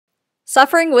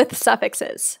Suffering with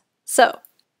suffixes. So,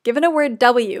 given a word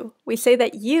W, we say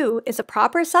that U is a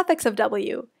proper suffix of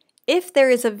W if there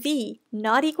is a V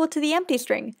not equal to the empty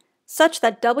string, such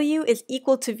that W is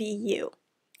equal to VU.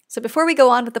 So before we go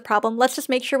on with the problem, let's just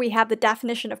make sure we have the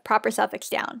definition of proper suffix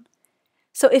down.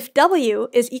 So if W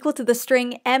is equal to the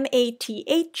string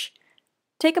MATH,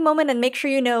 take a moment and make sure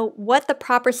you know what the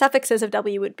proper suffixes of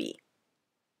W would be.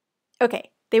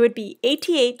 Okay, they would be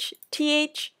ATH,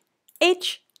 TH,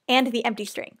 H, and the empty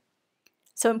string.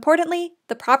 So importantly,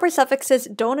 the proper suffixes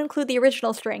don't include the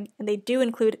original string, and they do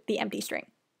include the empty string.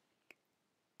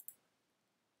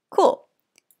 Cool.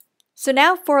 So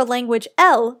now for a language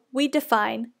L, we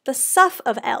define the suff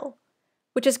of L,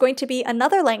 which is going to be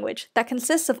another language that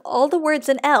consists of all the words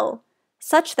in L,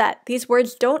 such that these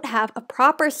words don't have a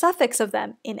proper suffix of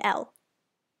them in L.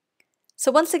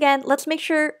 So once again, let's make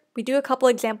sure we do a couple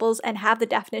examples and have the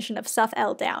definition of suff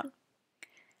L down.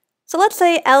 So let's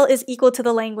say L is equal to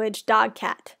the language dog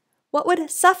cat. What would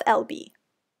suff L be?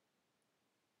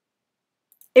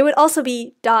 It would also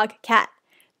be dog cat.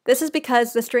 This is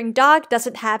because the string dog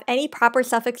doesn't have any proper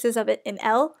suffixes of it in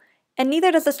L, and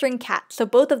neither does the string cat, so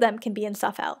both of them can be in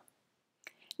suff L.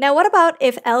 Now what about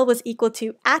if L was equal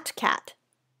to at cat?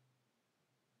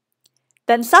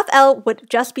 Then suff L would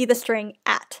just be the string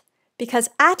at, because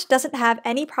at doesn't have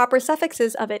any proper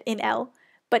suffixes of it in L,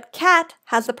 but cat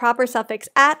has the proper suffix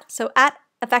at, so at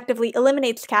effectively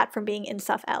eliminates cat from being in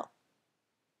suff L.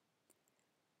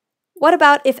 What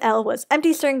about if L was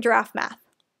empty string giraffe math?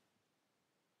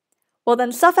 Well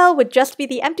then suff L would just be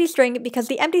the empty string because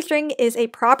the empty string is a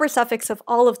proper suffix of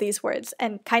all of these words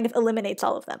and kind of eliminates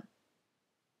all of them.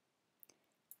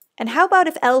 And how about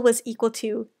if L was equal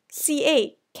to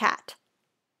CA cat?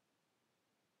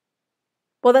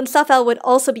 Well then suff L would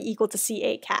also be equal to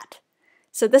CA cat.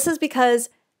 So this is because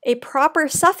a proper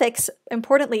suffix,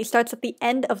 importantly, starts at the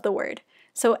end of the word.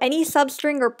 So any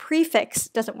substring or prefix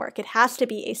doesn't work. It has to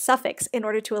be a suffix in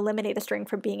order to eliminate a string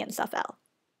from being in suff L.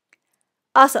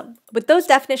 Awesome. With those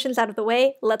definitions out of the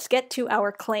way, let's get to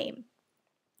our claim.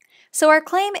 So our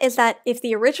claim is that if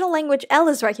the original language L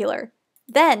is regular,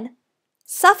 then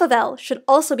suff of L should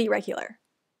also be regular.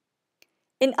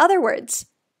 In other words,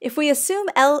 if we assume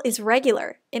L is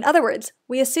regular, in other words,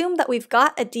 we assume that we've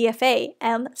got a DFA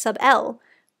M sub L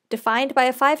defined by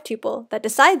a 5-tuple that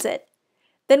decides it,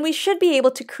 then we should be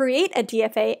able to create a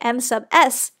DFA M sub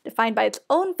S defined by its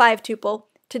own 5-tuple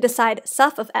to decide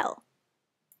suff of L.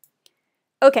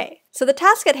 Okay, so the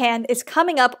task at hand is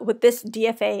coming up with this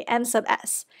DFA M sub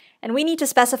S, and we need to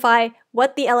specify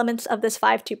what the elements of this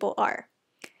 5-tuple are.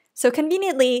 So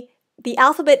conveniently, the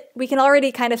alphabet we can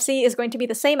already kind of see is going to be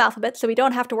the same alphabet, so we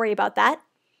don't have to worry about that.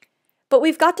 But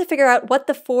we've got to figure out what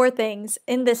the 4 things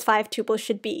in this 5-tuple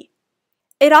should be.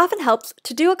 It often helps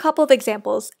to do a couple of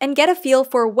examples and get a feel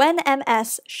for when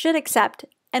MS should accept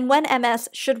and when MS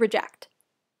should reject.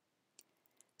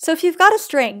 So if you've got a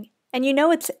string and you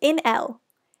know it's in L,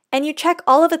 and you check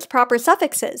all of its proper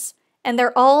suffixes, and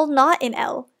they're all not in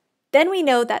L, then we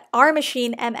know that our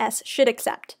machine MS should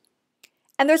accept.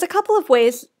 And there's a couple of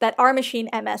ways that our machine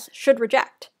MS should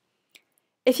reject.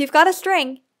 If you've got a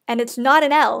string and it's not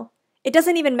in L, it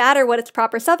doesn't even matter what its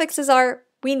proper suffixes are,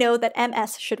 we know that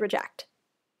MS should reject.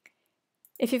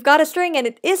 If you've got a string and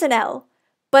it is in L,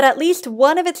 but at least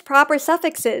one of its proper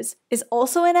suffixes is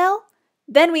also in L,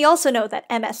 then we also know that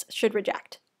MS should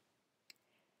reject.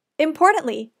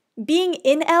 Importantly, being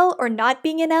in L or not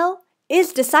being in L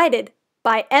is decided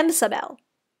by M sub L.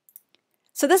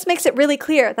 So this makes it really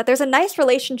clear that there's a nice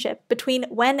relationship between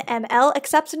when ML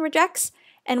accepts and rejects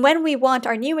and when we want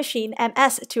our new machine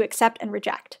MS to accept and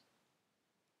reject.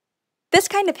 This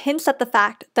kind of hints at the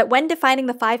fact that when defining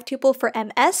the 5-tuple for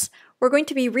MS, we're going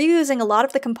to be reusing a lot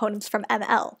of the components from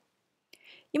ML.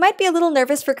 You might be a little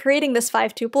nervous for creating this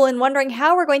 5-tuple and wondering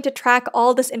how we're going to track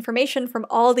all this information from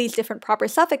all these different proper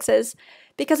suffixes,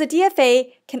 because a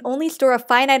DFA can only store a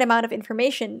finite amount of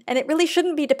information and it really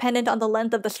shouldn't be dependent on the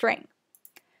length of the string.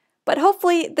 But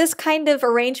hopefully this kind of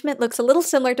arrangement looks a little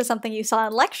similar to something you saw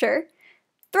in lecture: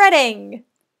 threading!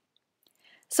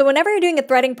 So whenever you're doing a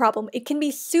threading problem, it can be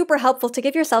super helpful to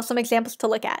give yourself some examples to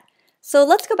look at. So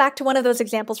let's go back to one of those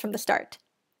examples from the start.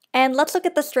 And let's look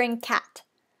at the string cat.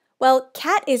 Well,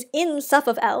 cat is in suff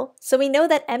of L, so we know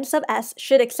that M sub S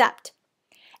should accept.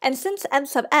 And since M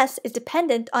sub S is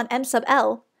dependent on M sub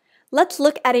L, let's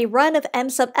look at a run of M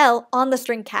sub L on the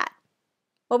string cat.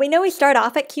 Well, we know we start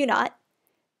off at Q0,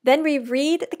 then we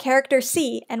read the character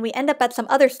C and we end up at some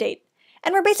other state.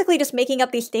 And we're basically just making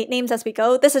up these state names as we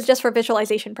go. This is just for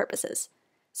visualization purposes.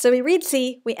 So we read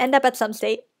C, we end up at some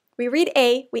state. We read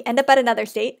A, we end up at another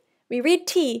state. We read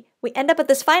T, we end up at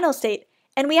this final state.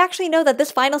 And we actually know that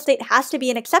this final state has to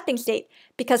be an accepting state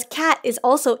because cat is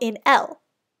also in L.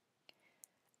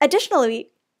 Additionally,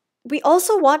 we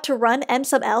also want to run m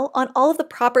sub L on all of the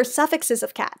proper suffixes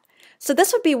of cat. So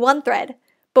this would be one thread,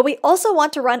 but we also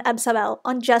want to run m sub L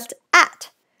on just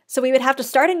at. So we would have to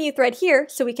start a new thread here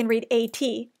so we can read AT.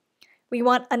 We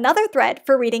want another thread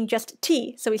for reading just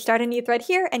T, so we start a new thread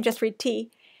here and just read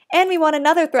T. And we want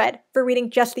another thread for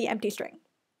reading just the empty string.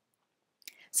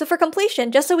 So for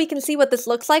completion, just so we can see what this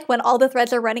looks like when all the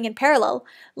threads are running in parallel,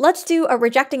 let's do a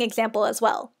rejecting example as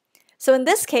well. So in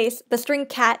this case, the string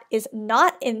cat is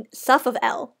not in suff of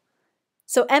L,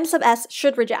 so m sub s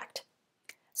should reject.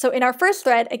 So in our first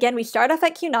thread, again, we start off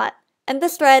at q naught, and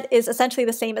this thread is essentially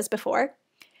the same as before.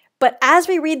 But as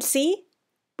we read C,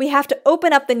 we have to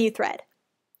open up the new thread.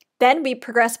 Then we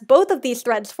progress both of these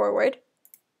threads forward,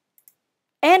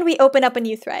 and we open up a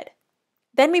new thread.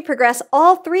 Then we progress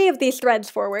all three of these threads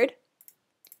forward,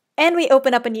 and we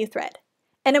open up a new thread.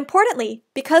 And importantly,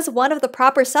 because one of the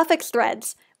proper suffix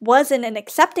threads was in an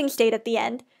accepting state at the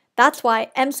end, that's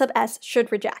why m sub s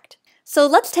should reject. So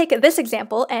let's take this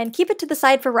example and keep it to the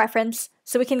side for reference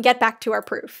so we can get back to our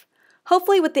proof.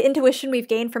 Hopefully with the intuition we've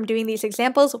gained from doing these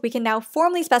examples, we can now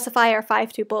formally specify our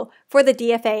 5-tuple for the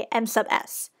DFA m sub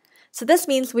s. So this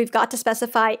means we've got to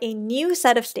specify a new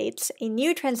set of states, a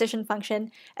new transition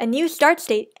function, a new start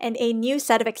state, and a new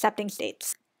set of accepting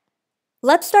states.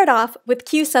 Let's start off with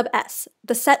q sub s,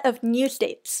 the set of new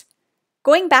states.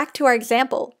 Going back to our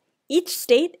example, each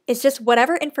state is just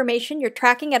whatever information you're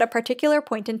tracking at a particular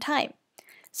point in time.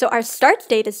 So our start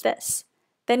state is this.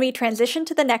 Then we transition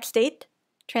to the next state,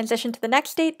 transition to the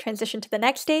next state, transition to the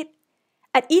next state.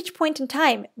 At each point in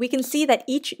time, we can see that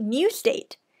each new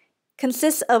state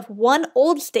consists of one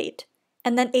old state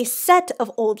and then a set of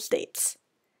old states.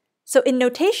 So in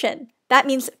notation, that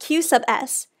means q sub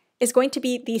s is going to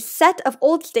be the set of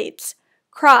old states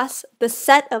cross the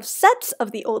set of sets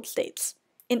of the old states.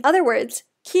 In other words,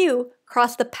 q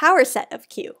cross the power set of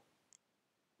q.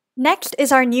 Next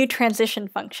is our new transition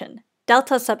function,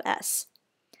 delta sub s.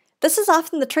 This is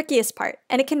often the trickiest part,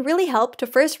 and it can really help to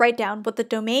first write down what the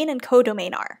domain and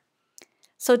codomain are.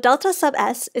 So delta sub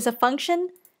s is a function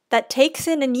that takes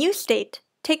in a new state,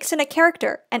 takes in a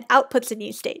character, and outputs a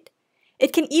new state.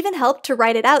 It can even help to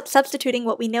write it out substituting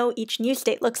what we know each new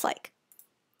state looks like.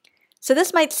 So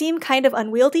this might seem kind of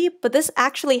unwieldy, but this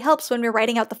actually helps when we're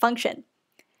writing out the function.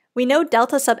 We know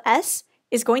delta sub s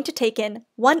is going to take in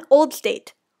one old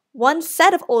state, one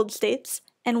set of old states,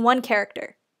 and one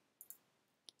character.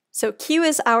 So q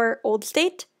is our old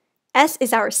state, s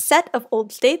is our set of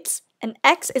old states, and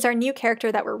x is our new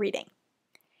character that we're reading.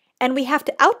 And we have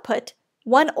to output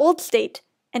one old state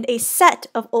and a set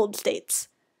of old states.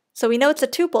 So we know it's a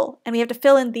tuple, and we have to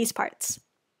fill in these parts.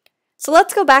 So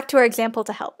let's go back to our example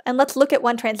to help, and let's look at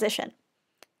one transition.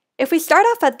 If we start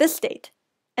off at this state,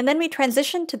 and then we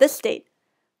transition to this state,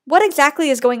 what exactly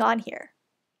is going on here?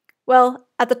 Well,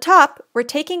 at the top, we're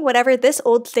taking whatever this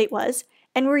old state was,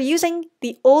 and we're using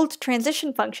the old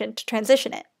transition function to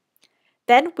transition it.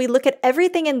 Then we look at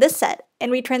everything in this set,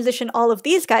 and we transition all of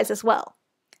these guys as well.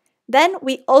 Then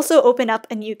we also open up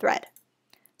a new thread.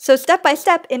 So step by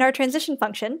step in our transition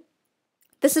function,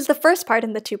 this is the first part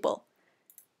in the tuple.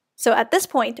 So at this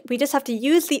point, we just have to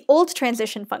use the old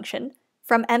transition function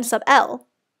from m sub L,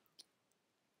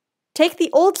 take the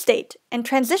old state and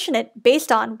transition it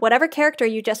based on whatever character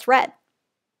you just read.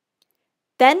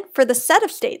 Then for the set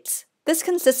of states, this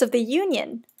consists of the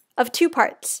union of two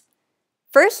parts.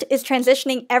 First is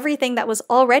transitioning everything that was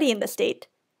already in the state,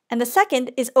 and the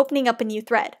second is opening up a new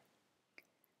thread.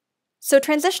 So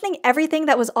transitioning everything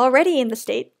that was already in the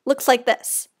state looks like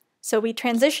this. So we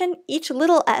transition each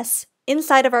little s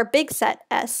inside of our big set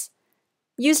S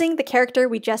using the character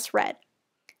we just read.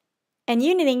 And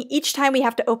unioning each time we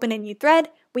have to open a new thread,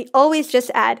 we always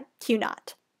just add q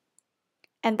naught.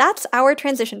 And that's our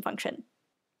transition function.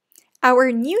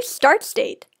 Our new start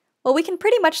state, well, we can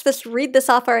pretty much just read this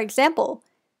off our example,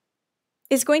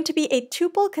 is going to be a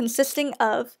tuple consisting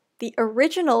of the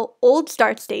original old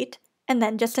start state and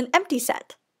then just an empty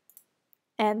set.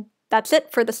 And that's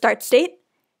it for the start state.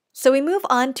 So we move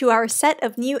on to our set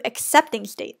of new accepting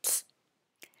states.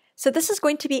 So this is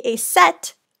going to be a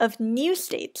set of new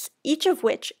states, each of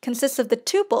which consists of the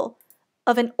tuple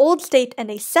of an old state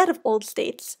and a set of old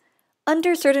states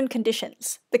under certain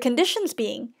conditions. The conditions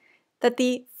being that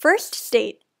the first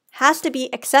state has to be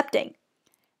accepting,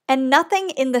 and nothing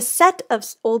in the set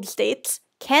of old states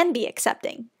can be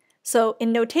accepting. So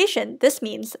in notation, this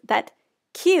means that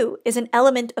Q is an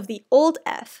element of the old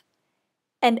F,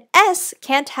 and S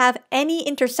can't have any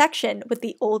intersection with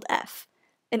the old F.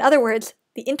 In other words,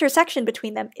 the intersection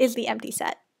between them is the empty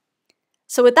set.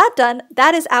 So with that done,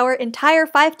 that is our entire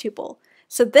 5-tuple.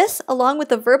 So this, along with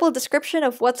the verbal description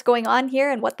of what's going on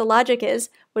here and what the logic is,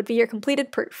 would be your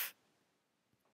completed proof.